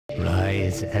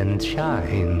Rise and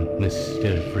shine,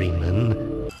 Mr.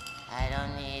 Freeman. I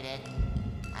don't need it.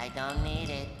 I don't need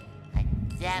it. I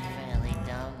definitely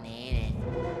don't need it.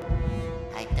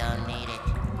 I don't need it.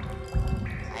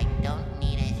 I don't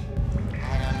need it.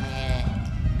 I don't need it.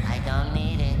 I don't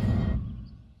need it.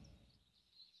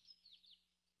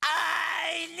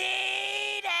 I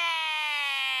need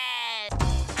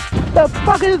it! The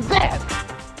fuck is that?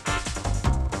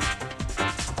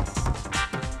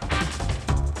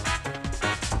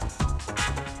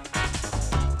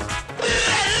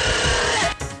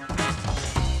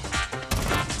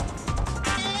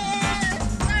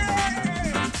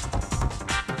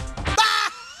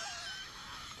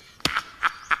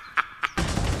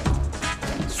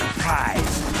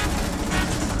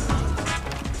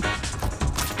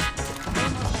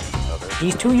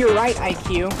 He's to your right,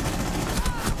 IQ.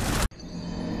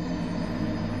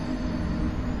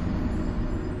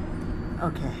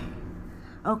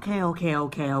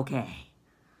 Okay.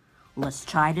 Let's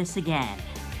try this again.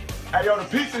 Hey, yo, the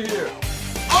pizza here.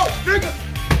 Oh, nigga!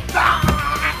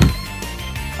 Ah!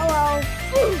 Hello.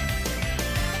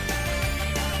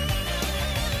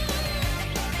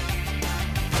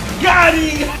 Got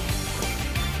him!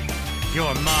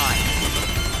 You're mine.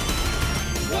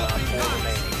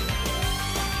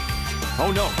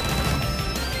 Oh no!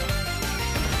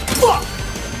 Fuck!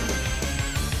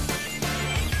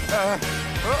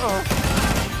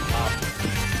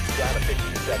 Down to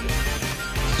 15 seconds.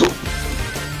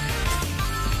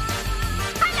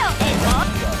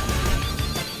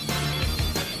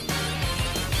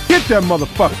 Get that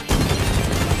motherfucker!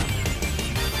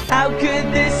 How could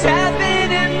this happen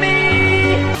to me?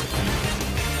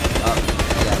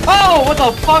 Oh, what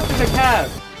the fuck is a cab?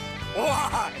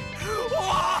 Why?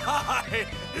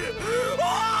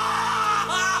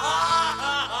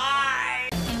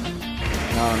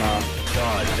 No.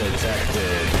 God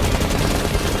detected.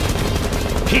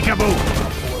 Peekaboo!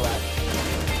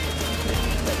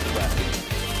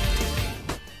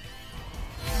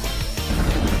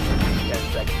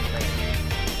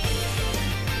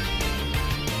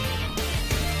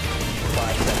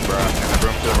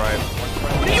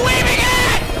 What are you waving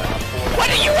at? What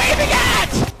are you waving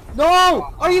at?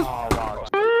 No! Are you?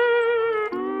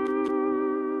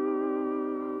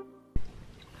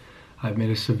 I've made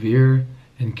a severe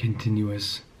and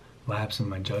continuous lapse in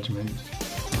my judgment.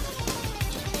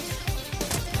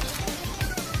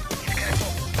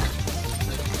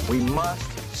 We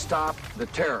must stop the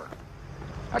terror.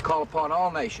 I call upon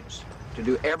all nations to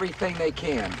do everything they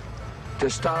can to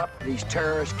stop these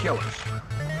terrorist killers.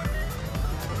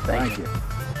 Thank you.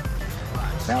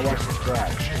 Now watch this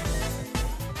crash.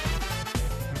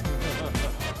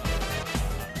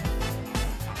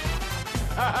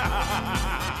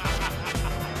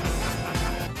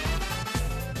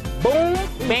 Boom,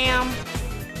 bam.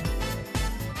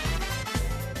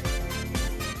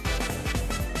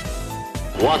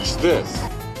 Watch this.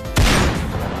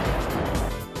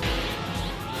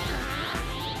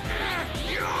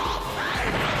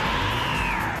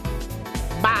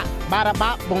 Bop, bada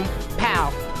bop, boom,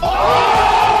 pow.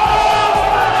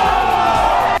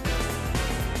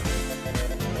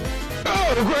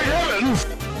 Oh, great heavens!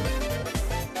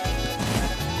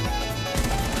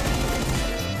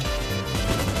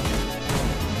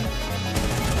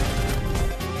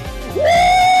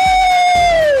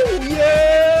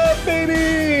 Yeah,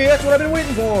 baby! That's what I've been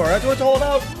waiting for. That's what it's all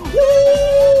about.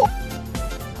 Woo!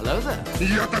 Hello there.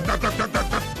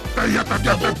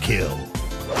 Double kill.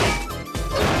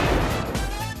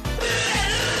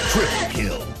 Triple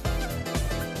kill.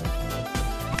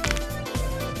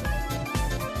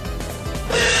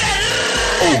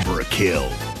 Overkill.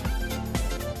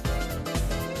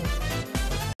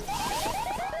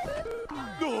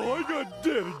 Oh, I got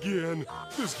dead again.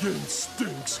 This game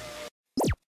stinks.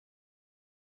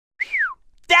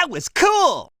 That was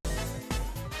cool.